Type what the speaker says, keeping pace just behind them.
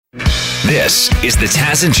This is the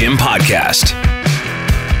Taz and Jim podcast.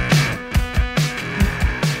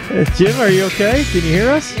 Jim, are you okay? Can you hear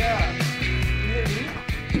us?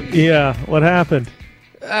 Yeah. What happened?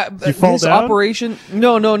 Did you fall this down? operation?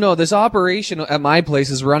 No. This operation at my place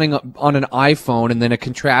is running on an iPhone and then a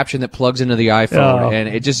contraption that plugs into the iPhone, and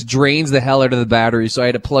it just drains the hell out of the battery. So I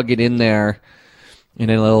had to plug it in there in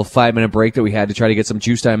a little 5-minute break that we had to try to get some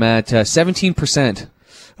juice time at 17%.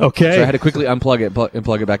 Okay. So I had to quickly unplug it and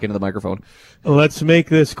plug it back into the microphone. Let's make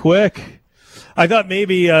this quick. I thought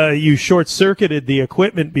maybe you short-circuited the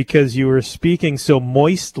equipment because you were speaking so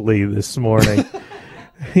moistly this morning.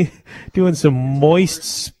 Doing some moist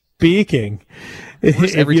speaking.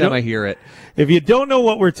 Every time I hear it. If you don't know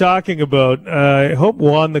what we're talking about, I hope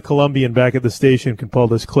Juan the Colombian back at the station can pull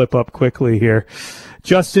this clip up quickly here.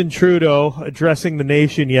 Justin Trudeau addressing the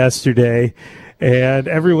nation yesterday, and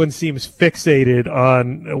everyone seems fixated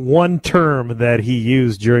on one term that he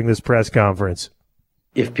used during this press conference.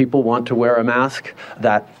 If people want to wear a mask,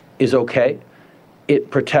 that is okay. It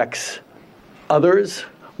protects others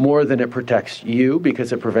more than it protects you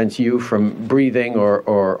because it prevents you from breathing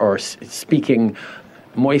or speaking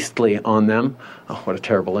moistly on them. Oh, what a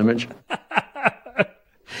terrible image.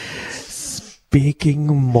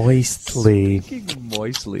 Speaking moistly.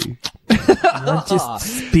 Not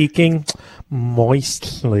just speaking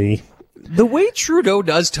moistly. The way Trudeau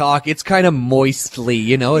does talk, it's kind of moistly,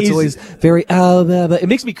 you know? It's always very, it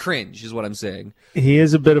makes me cringe, is what I'm saying. He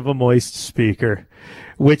is a bit of a moist speaker,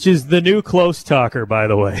 which is the new close talker, by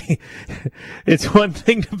the way. It's one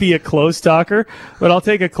thing to be a close talker, but I'll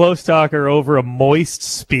take a close talker over a moist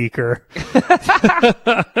speaker.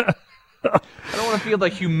 I don't want to feel the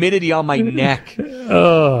humidity on my neck.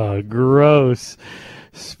 Oh, gross.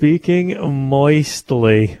 Speaking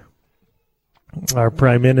moistly, our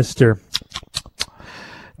Prime Minister,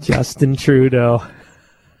 Justin Trudeau.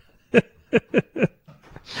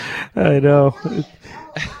 I know.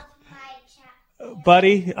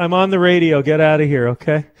 Buddy, I'm on the radio. Get out of here,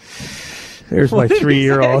 okay? There's my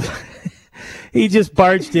 3-year-old. He just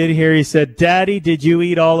barged in here. He said, "Daddy, did you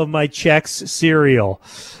eat all of my Chex cereal?"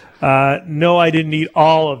 No, I didn't eat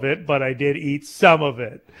all of it, but I did eat some of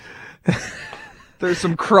it. There's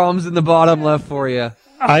some crumbs in the bottom left for you.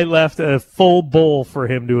 I left a full bowl for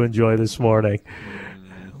him to enjoy this morning.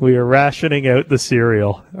 We are rationing out the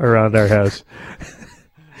cereal around our house.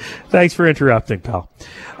 Thanks for interrupting, pal.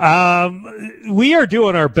 We are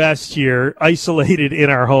doing our best here, isolated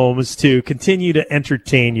in our homes, to continue to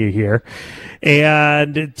entertain you here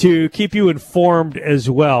and to keep you informed as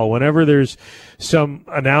well. Whenever there's some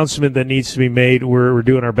announcement that needs to be made, we're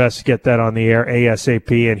doing our best to get that on the air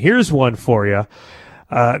ASAP. And here's one for you.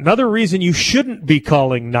 Another reason you shouldn't be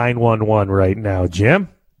calling 911 right now, Jim.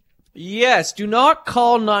 Yes, do not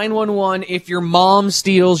call 911 if your mom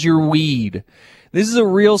steals your weed. This is a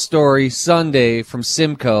real story, Sunday, from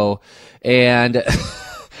Simcoe, and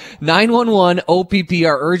 911 OPP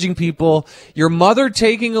are urging people, your mother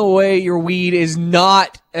taking away your weed is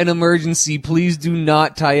not an emergency. Please do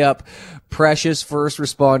not tie up precious first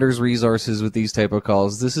responders' resources with these type of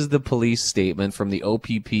calls. This is the police statement from the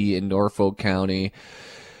OPP in Norfolk County.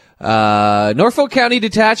 Norfolk County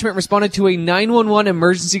Detachment responded to a 911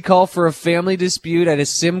 emergency call for a family dispute at a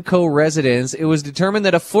Simcoe residence. It was determined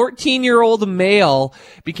that a 14-year-old male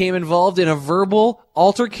became involved in a verbal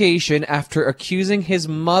altercation after accusing his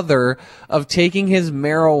mother of taking his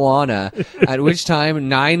marijuana, at which time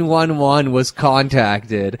 911 was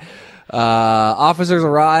contacted. Officers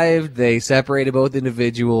arrived. They separated both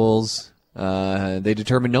individuals. They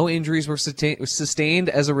determined no injuries were sustained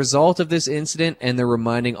as a result of this incident, and they're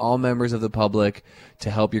reminding all members of the public to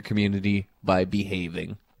help your community by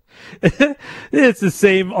behaving. It's the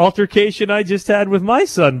same altercation I just had with my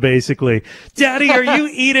son, basically. Daddy, are you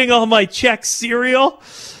eating all my Chex cereal?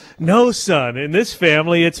 No, son. In this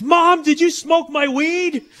family, it's, Mom, did you smoke my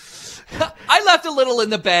weed? I left a little in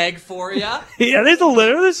the bag for you. Yeah, there's a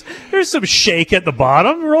little. There's some shake at the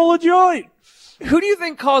bottom. Roll a joint. Who do you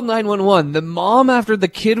think called 911? The mom after the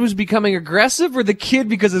kid was becoming aggressive, or the kid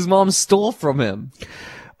because his mom stole from him?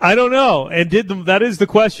 I don't know. And that is the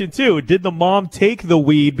question too. Did the mom take the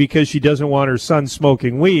weed because she doesn't want her son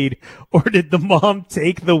smoking weed, or did the mom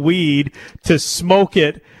take the weed to smoke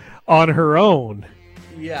it on her own?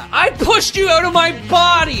 Yeah, I pushed you out of my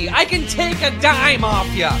body. I can take a dime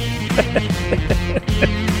off you.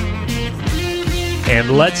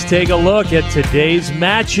 And let's take a look at today's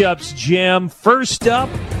matchups, Jim. First up,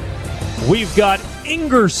 we've got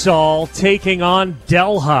Ingersoll taking on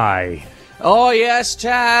Delhi. Oh, yes,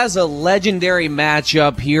 Taz, a legendary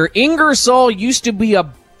matchup here. Ingersoll used to be a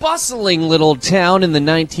bustling little town in the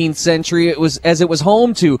 19th century. It was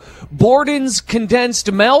home to Borden's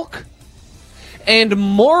Condensed Milk and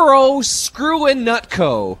Morrow Screw and Nut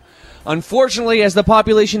Co. Unfortunately, as the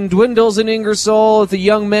population dwindles in Ingersoll, if the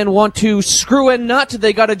young men want to screw and nut,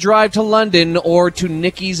 they got to drive to London or to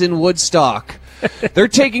Nicky's in Woodstock. They're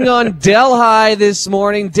taking on Delhi this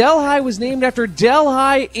morning. Delhi was named after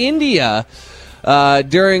Delhi, India,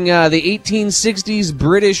 during the 1860s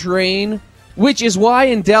British reign, which is why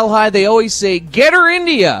in Delhi they always say, "Get her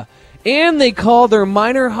India!" And they call their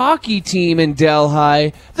minor hockey team in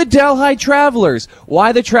Delhi the Delhi Travelers.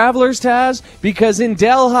 Why the Travelers, Taz? Because in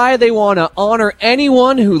Delhi they want to honor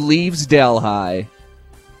anyone who leaves Delhi.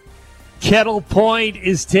 Kettle Point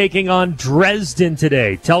is taking on Dresden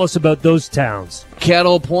today. Tell us about those towns.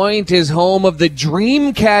 Kettle Point is home of the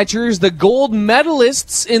Dreamcatchers, the gold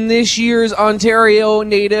medalists in this year's Ontario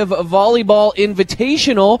Native Volleyball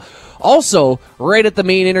Invitational. Also, right at the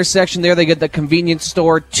main intersection there, they get the convenience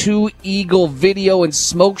store, Two Eagle Video and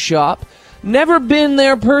Smoke Shop. Never been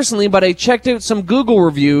there personally, but I checked out some Google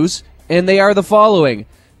reviews, and they are the following.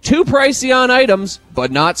 Too pricey on items,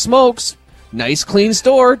 but not smokes. Nice clean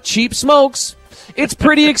store, cheap smokes. It's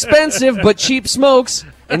pretty expensive, but cheap smokes.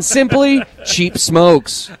 And simply, cheap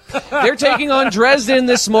smokes. They're taking on Dresden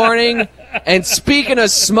this morning. And speaking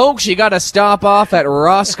of smokes, you got to stop off at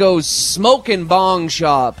Roscoe's Smoke and Bong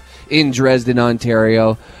Shop in Dresden,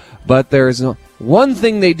 Ontario. But there's one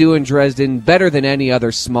thing they do in Dresden better than any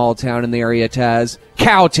other small town in the area, Taz.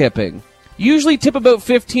 Cow tipping. Usually tip about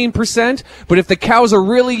 15%, but if the cows are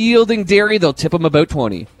really yielding dairy, they'll tip them about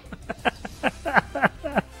 20%.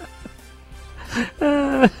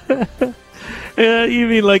 You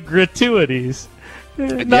mean like gratuities?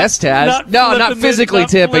 Yes, Taz. Not physically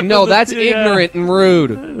tipping. No, that's ignorant and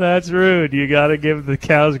rude. That's rude. You got to give the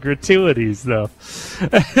cows gratuities, though.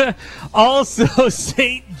 Also,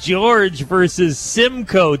 St. George versus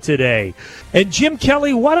Simcoe today. And Jim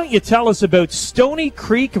Kelly, why don't you tell us about Stony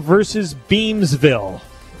Creek versus Beamsville?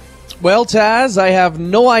 Well, Taz, I have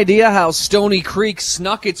no idea how Stony Creek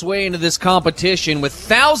snuck its way into this competition with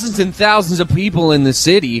thousands and thousands of people in the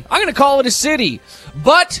city. I'm going to call it a city.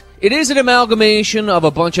 But it is an amalgamation of a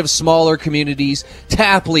bunch of smaller communities: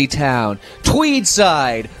 Tapley Town,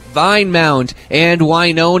 Tweedside, Vinemount, and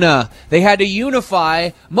Winona. They had to unify,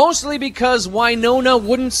 mostly because Winona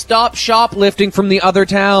wouldn't stop shoplifting from the other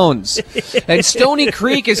towns. And Stony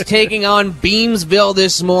Creek is taking on Beamsville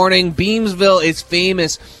this morning. Beamsville is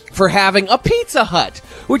famous for having a Pizza Hut,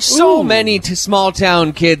 which so many small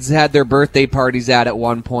town kids had their birthday parties at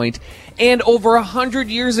one point. And over 100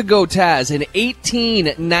 years ago, Taz, in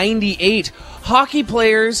 1898, hockey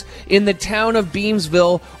players in the town of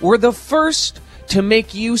Beamsville were the first to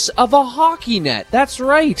make use of a hockey net. That's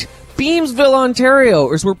right. Beamsville,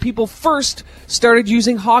 Ontario is where people first started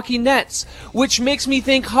using hockey nets, which makes me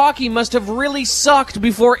think hockey must have really sucked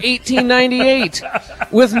before 1898.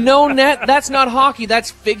 With no net, that's not hockey,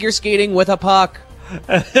 that's figure skating with a puck.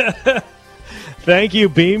 Thank you,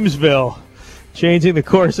 Beamsville. Changing the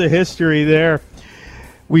course of history there.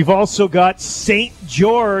 We've also got St.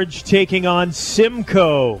 George taking on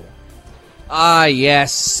Simcoe. Ah,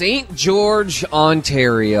 yes, St. George,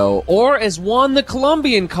 Ontario, or as Juan the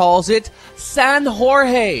Colombian calls it, San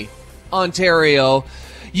Jorge, Ontario.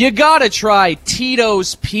 You gotta try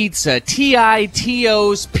Tito's Pizza,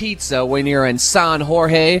 Tito's Pizza, when you're in San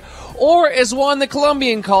Jorge, or as Juan the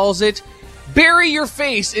Colombian calls it, bury your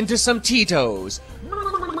face into some Tito's.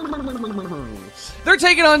 They're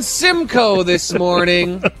taking on Simcoe this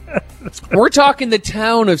morning. We're talking the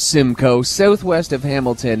town of Simcoe, southwest of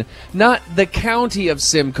Hamilton, not the county of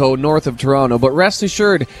Simcoe, north of Toronto. But rest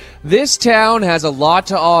assured, this town has a lot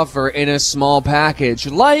to offer in a small package,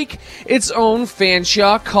 like its own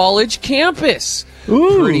Fanshawe College campus.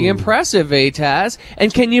 Ooh. Pretty impressive, eh, Taz?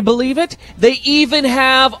 And can you believe it? They even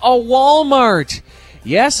have a Walmart.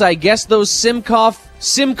 Yes, I guess those Simcoe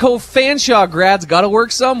Fanshawe grads got to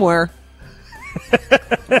work somewhere.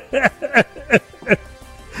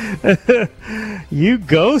 You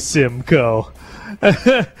go, Simcoe.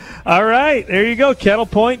 All right, there you go. Kettle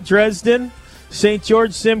Point, Dresden, St.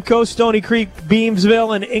 George, Simcoe, Stony Creek,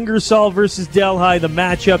 Beamsville, and Ingersoll versus Delhi, the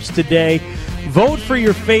matchups today. Vote for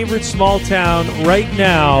your favorite small town right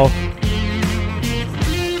now.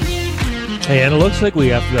 And it looks like we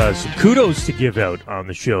have some kudos to give out on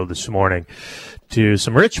the show this morning to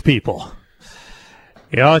some rich people.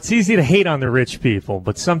 You know, it's easy to hate on the rich people,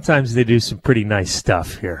 but sometimes they do some pretty nice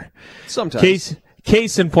stuff here. Sometimes.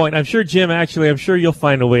 Case in point, I'm sure you'll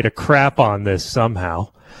find a way to crap on this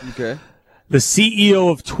somehow. Okay. The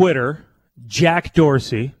CEO of Twitter, Jack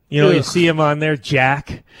Dorsey, you see him on there,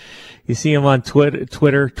 Jack. You see him on Twitter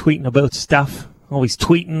tweeting about stuff. Always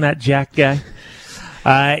tweeting, that Jack guy.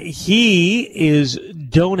 He is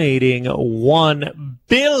donating $1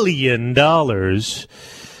 billion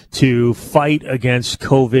to fight against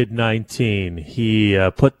COVID-19. He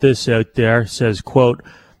put this out there, says, quote,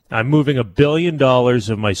 I'm moving $1 billion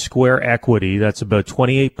of my Square equity, that's about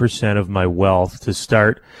 28% of my wealth, to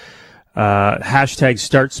start hashtag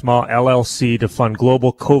Start Small LLC to fund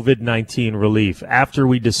global COVID-19 relief. After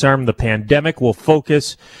we disarm the pandemic, we'll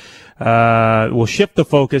shift the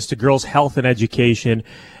focus to girls' health and education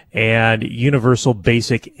and universal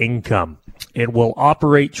basic income. It will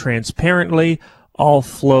operate transparently, all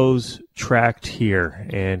flows tracked here.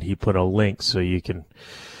 And he put a link so you can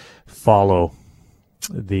follow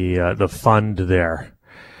the fund there.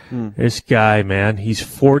 This guy, man, he's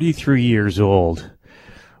 43 years old,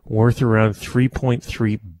 worth around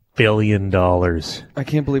 $3.3 billion. I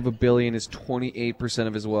can't believe $1 billion is 28%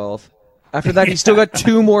 of his wealth. After that, he's still got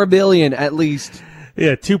 $2 more billion at least.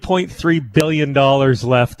 Yeah, $2.3 billion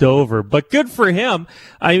left over. But good for him.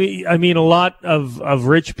 I mean, a lot of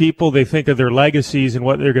rich people, they think of their legacies and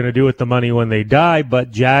what they're going to do with the money when they die.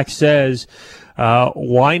 But Jack says,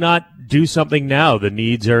 why not do something now? The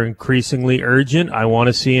needs are increasingly urgent. I want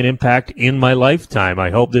to see an impact in my lifetime. I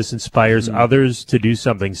hope this inspires others to do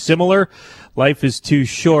something similar. Life is too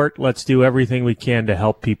short. Let's do everything we can to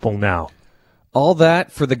help people now. All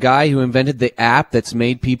that for the guy who invented the app that's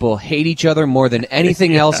made people hate each other more than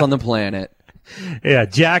anything else on the planet. Yeah,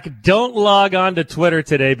 Jack, don't log on to Twitter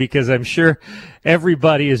today because I'm sure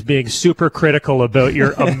everybody is being super critical about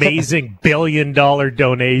your amazing $1 billion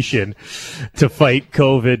donation to fight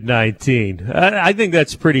COVID-19. I think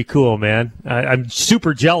that's pretty cool, man. I'm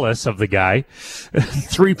super jealous of the guy.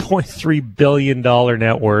 $3.3 billion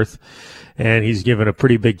net worth, and he's given a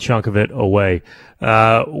pretty big chunk of it away.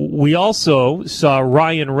 We also saw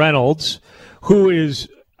Ryan Reynolds, who is,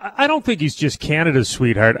 I don't think he's just Canada's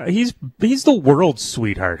sweetheart. He's the world's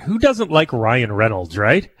sweetheart. Who doesn't like Ryan Reynolds,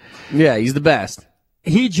 right? Yeah, he's the best.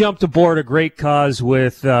 He jumped aboard a great cause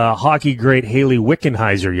with hockey great Hayley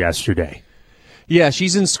Wickenheiser yesterday. Yeah,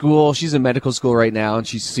 she's in school. She's in medical school right now, and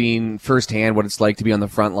she's seen firsthand what it's like to be on the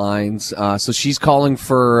front lines. So she's calling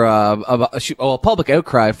for a public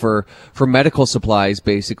outcry for medical supplies,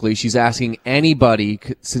 basically. She's asking anybody,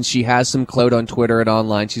 since she has some clout on Twitter and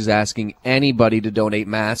online, she's asking anybody to donate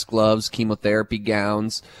masks, gloves, chemotherapy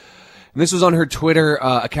gowns. And this was on her Twitter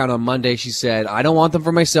account on Monday. She said, I don't want them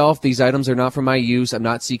for myself. These items are not for my use. I'm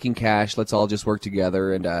not seeking cash. Let's all just work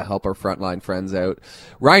together and help our frontline friends out.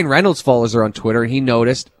 Ryan Reynolds follows her on Twitter, and he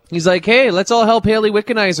noticed. He's like, hey, let's all help Hayley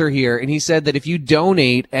Wickenheiser here. And he said that if you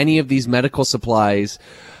donate any of these medical supplies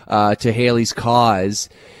to Hayley's cause,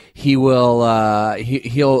 he will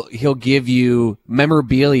he'll give you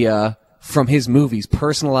memorabilia from his movies,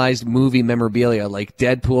 personalized movie memorabilia like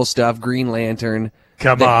Deadpool stuff, Green Lantern.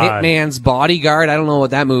 Come the on. Hitman's Bodyguard. I don't know what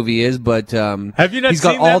that movie is, but have you not he's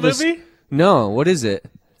got seen all that this. movie? No, what is it?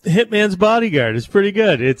 Hitman's Bodyguard. It's pretty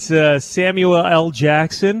good. It's Samuel L.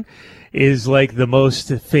 Jackson is like the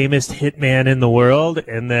most famous hitman in the world,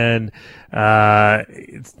 and then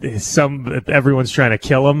everyone's trying to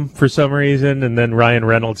kill him for some reason, and then Ryan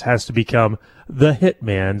Reynolds has to become the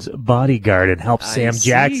hitman's bodyguard and help Sam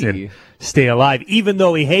Jackson stay alive, even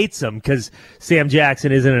though he hates him because Sam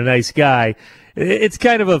Jackson isn't a nice guy. It's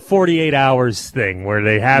kind of a 48 hours thing where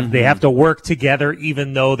they have to work together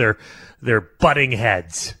even though they're butting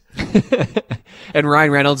heads. And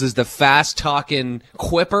Ryan Reynolds is the fast talking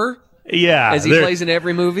quipper. Yeah, as he plays in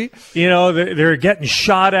every movie. You know, they're getting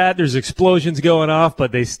shot at. There's explosions going off,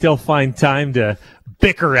 but they still find time to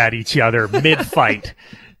bicker at each other mid-fight.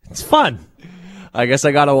 It's fun. I guess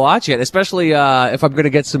I gotta watch it, especially if I'm gonna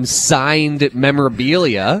get some signed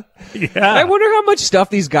memorabilia. Yeah. I wonder how much stuff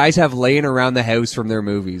these guys have laying around the house from their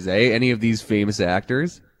movies, eh? Any of these famous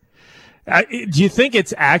actors? Do you think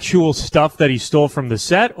it's actual stuff that he stole from the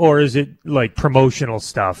set, or is it like promotional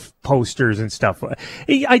stuff, posters and stuff?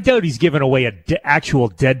 I doubt he's giving away an actual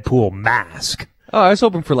Deadpool mask. Oh, I was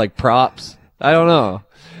hoping for like props. I don't know.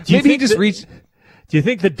 Maybe he just reached... Do you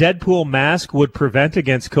think the Deadpool mask would prevent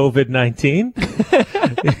against COVID-19?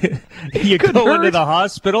 You go into the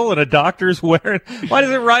hospital and a doctor's wearing... Why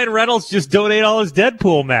doesn't Ryan Reynolds just donate all his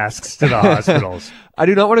Deadpool masks to the hospitals? I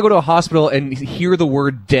do not want to go to a hospital and hear the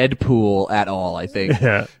word Deadpool at all, I think.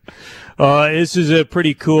 Yeah. This is a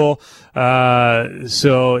pretty cool.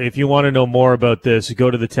 So if you want to know more about this, go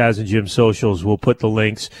to the Taz and Jim socials. We'll put the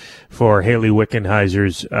links for Hayley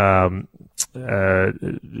Wickenheiser's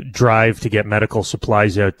drive to get medical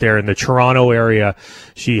supplies out there in the Toronto area.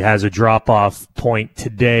 She has a drop-off point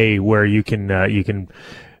today where you can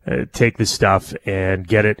take the stuff and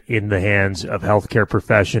get it in the hands of healthcare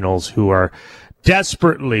professionals who are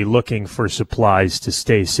desperately looking for supplies to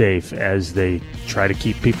stay safe as they try to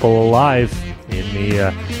keep people alive in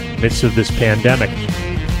the midst of this pandemic.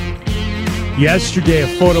 Yesterday, a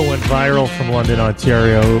photo went viral from London,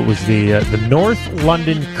 Ontario. It was the North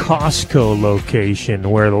London Costco location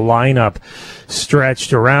where the lineup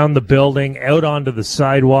stretched around the building, out onto the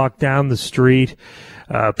sidewalk, down the street.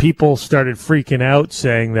 People started freaking out,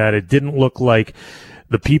 saying that it didn't look like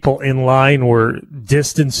the people in line were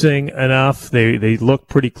distancing enough. They looked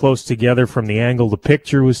pretty close together from the angle the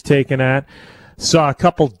picture was taken at. Saw a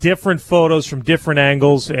couple different photos from different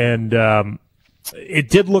angles, and it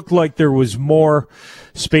did look like there was more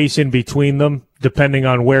space in between them, depending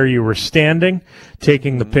on where you were standing,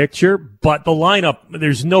 taking the picture. But the lineup,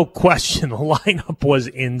 there's no question, the lineup was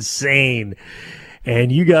insane.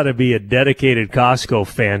 And you got to be a dedicated Costco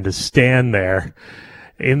fan to stand there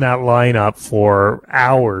in that lineup for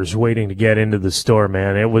hours waiting to get into the store,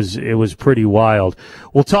 man. It was pretty wild.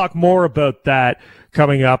 We'll talk more about that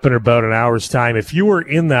coming up in about an hour's time. If you were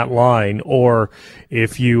in that line, or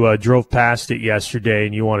if you drove past it yesterday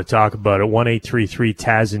and you want to talk about it,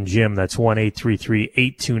 1-833-TAZ and Jim. That's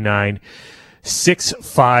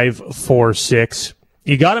 1-833-829-6546.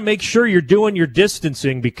 You got to make sure you're doing your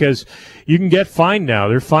distancing, because you can get fined now.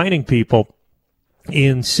 They're fining people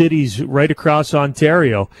in cities right across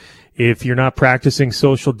Ontario if you're not practicing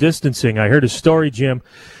social distancing. I heard a story, Jim,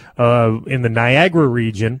 in the Niagara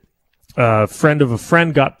region. A friend of a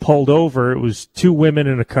friend got pulled over. It was two women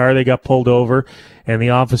in a car. They got pulled over, and the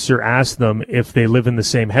officer asked them if they live in the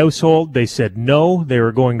same household. They said no. They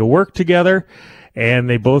were going to work together, and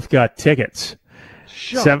they both got tickets.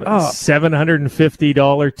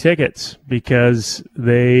 $750 tickets because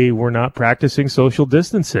they were not practicing social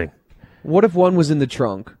distancing. What if one was in the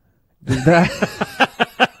trunk? Is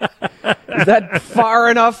that far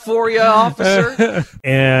enough for you, officer?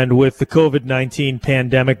 And with the COVID-19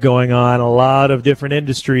 pandemic going on, a lot of different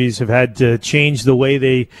industries have had to change the way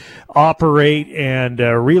they operate, and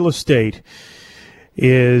real estate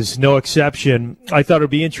is no exception. I thought it would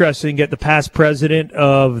be interesting to get the past president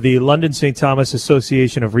of the London St. Thomas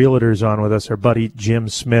Association of Realtors on with us. Our buddy Jim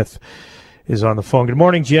Smith is on the phone. Good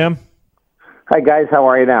morning, Jim. Hi, guys. How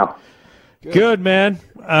are you now? Good, man.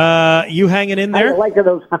 You hanging in there?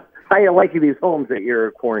 How you liking these homes that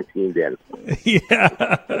you're quarantined in?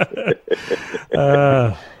 Yeah.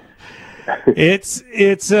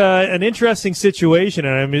 It's an interesting situation,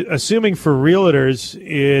 and I'm assuming for realtors,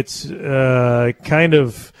 it's kind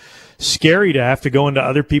of scary to have to go into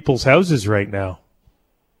other people's houses right now.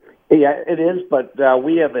 Yeah, it is, but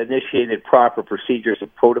we have initiated proper procedures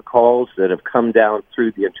and protocols that have come down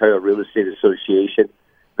through the Ontario Real Estate Association.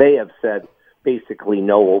 They have said basically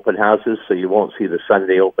no open houses, so you won't see the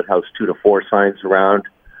Sunday open house 2 to 4 signs around.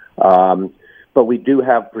 But we do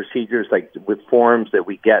have procedures like with forms that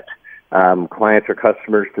we get clients or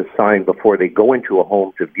customers to sign before they go into a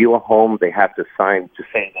home. To view a home, they have to sign to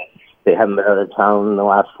say that they haven't been out of town in the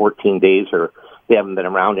last 14 days, or they haven't been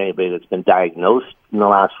around anybody that's been diagnosed in the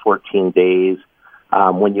last 14 days.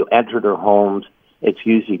 When you enter their homes, it's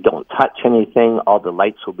usually don't touch anything. All the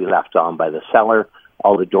lights will be left on by the seller.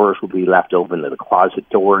 All the doors will be left open. The closet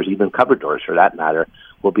doors, even cupboard doors for that matter,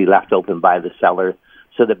 will be left open by the seller.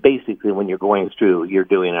 So that basically when you're going through, you're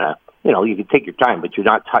doing you can take your time, but you're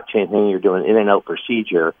not touching anything. You're doing in and out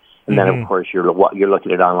procedure. And then, of course, you're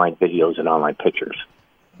looking at online videos and online pictures.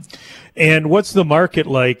 And what's the market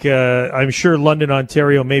like? I'm sure London,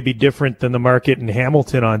 Ontario may be different than the market in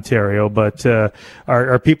Hamilton, Ontario, but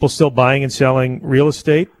are people still buying and selling real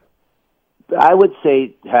estate? I would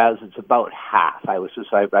say it's about half. I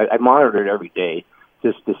monitored every day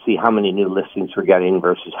just to see how many new listings we're getting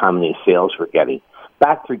versus how many sales we're getting.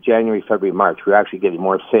 Back through January, February, March, we were actually getting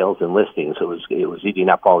more sales than listings. It was eating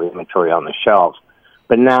up all the inventory on the shelves.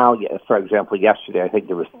 But now, for example, yesterday, I think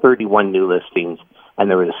there was 31 new listings and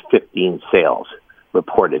there was 15 sales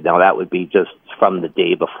reported. Now, that would be just from the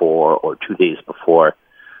day before or 2 days before.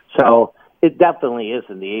 So it definitely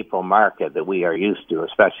isn't the April market that we are used to,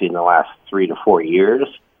 especially in the last 3 to 4 years.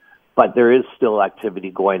 But there is still activity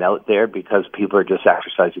going out there because people are just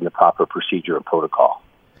exercising the proper procedure and protocol.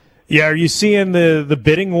 Yeah, are you seeing the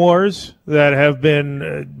bidding wars that have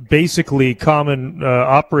been basically common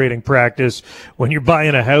operating practice when you're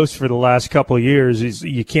buying a house for the last couple of years? Is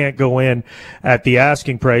you can't go in at the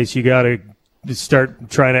asking price. You got to start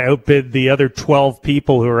trying to outbid the other 12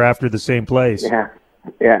 people who are after the same place. Yeah.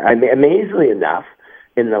 I mean, amazingly enough,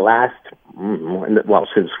 in the last,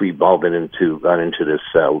 since we've all got into this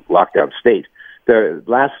lockdown state,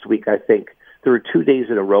 last week I think there were 2 days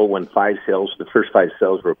in a row when the first 5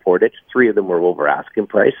 sales were reported. 3 of them were over asking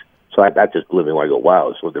price. So that just blew me away. I go,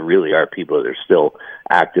 wow, so there really are people that are still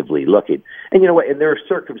actively looking. And you know what? And there are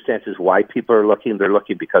circumstances why people are looking. They're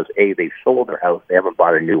looking because, A, they sold their house. They haven't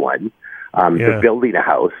bought a new one. They're building a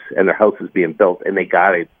house, and their house is being built, and they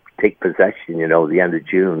got to take possession, the end of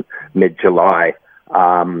June, mid-July.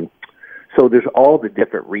 So there's all the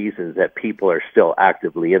different reasons that people are still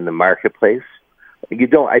actively in the marketplace.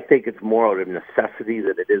 I think it's more out of necessity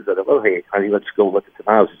than it is out of, oh, hey, honey, let's go look at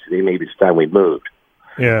some houses today. Maybe it's time we moved.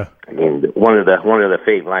 Yeah. I mean, one of the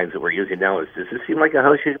fake lines that we're using now is, does this seem like a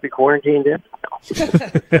house you should be quarantined in?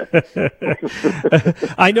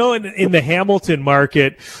 I know in the Hamilton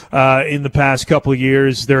market in the past couple of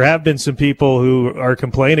years, there have been some people who are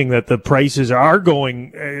complaining that the prices are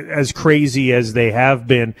going as crazy as they have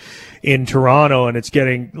been in Toronto, and it's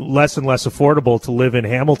getting less and less affordable to live in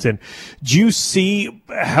Hamilton. Do you see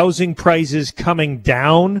housing prices coming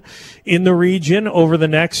down in the region over the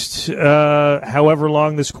next however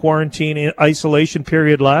long this quarantine isolation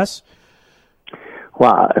period lasts?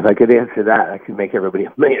 Well, if I could answer that, I could make everybody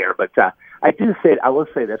a millionaire. But I will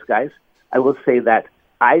say this, guys. I will say that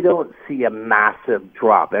I don't see a massive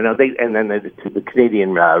drop. And then the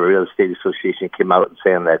Canadian Real Estate Association came out and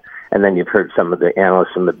saying that, and then you've heard some of the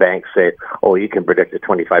analysts from the banks say, oh, you can predict a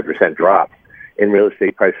 25% drop in real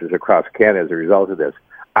estate prices across Canada as a result of this.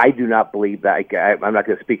 I do not believe that. I'm not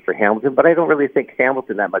going to speak for Hamilton, but I don't really think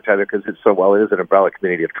Hamilton that much either because it is an umbrella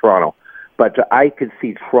community of Toronto. But I could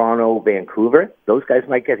see Toronto, Vancouver. Those guys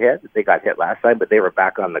might get hit. They got hit last time, but they were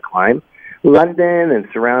back on the climb. London and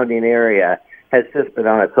surrounding area has just been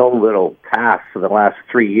on its own little path for the last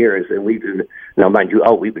 3 years, and we've been, mind you,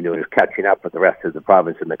 all we've been doing is catching up with the rest of the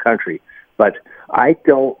province and the country. But I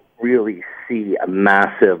don't really see a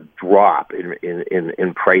massive drop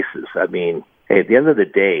in prices. I mean, hey, at the end of the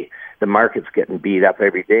day, the market's getting beat up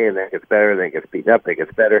every day, and then it gets better, then it gets beat up, then it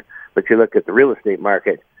gets better. But you look at the real estate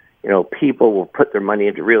market, people will put their money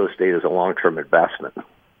into real estate as a long-term investment.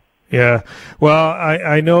 Yeah. Well,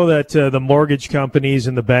 I know that the mortgage companies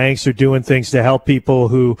and the banks are doing things to help people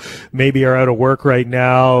who maybe are out of work right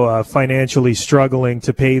now, financially struggling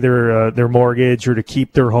to pay their mortgage or to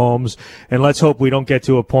keep their homes. And let's hope we don't get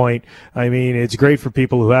to a point. I mean, it's great for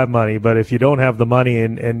people who have money, but if you don't have the money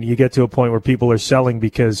and you get to a point where people are selling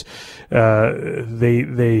because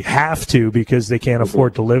they have to because they can't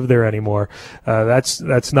afford to live there anymore,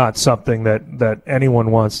 that's not something that anyone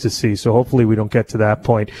wants to see. So hopefully we don't get to that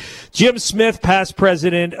point. Jim Smith, past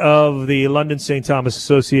president of the London St. Thomas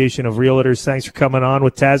Association of Realtors. Thanks for coming on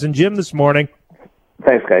with Taz and Jim this morning.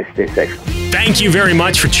 Thanks, guys. Stay safe. Thank you very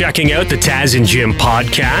much for checking out the Taz and Jim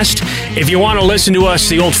podcast. If you want to listen to us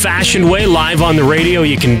the old-fashioned way, live on the radio,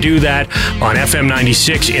 you can do that on FM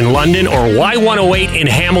 96 in London or Y108 in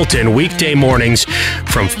Hamilton, weekday mornings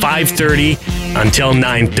from 5:30 until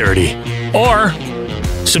 9:30. Or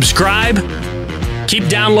subscribe, keep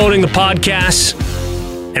downloading the podcasts,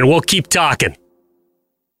 and we'll keep talking.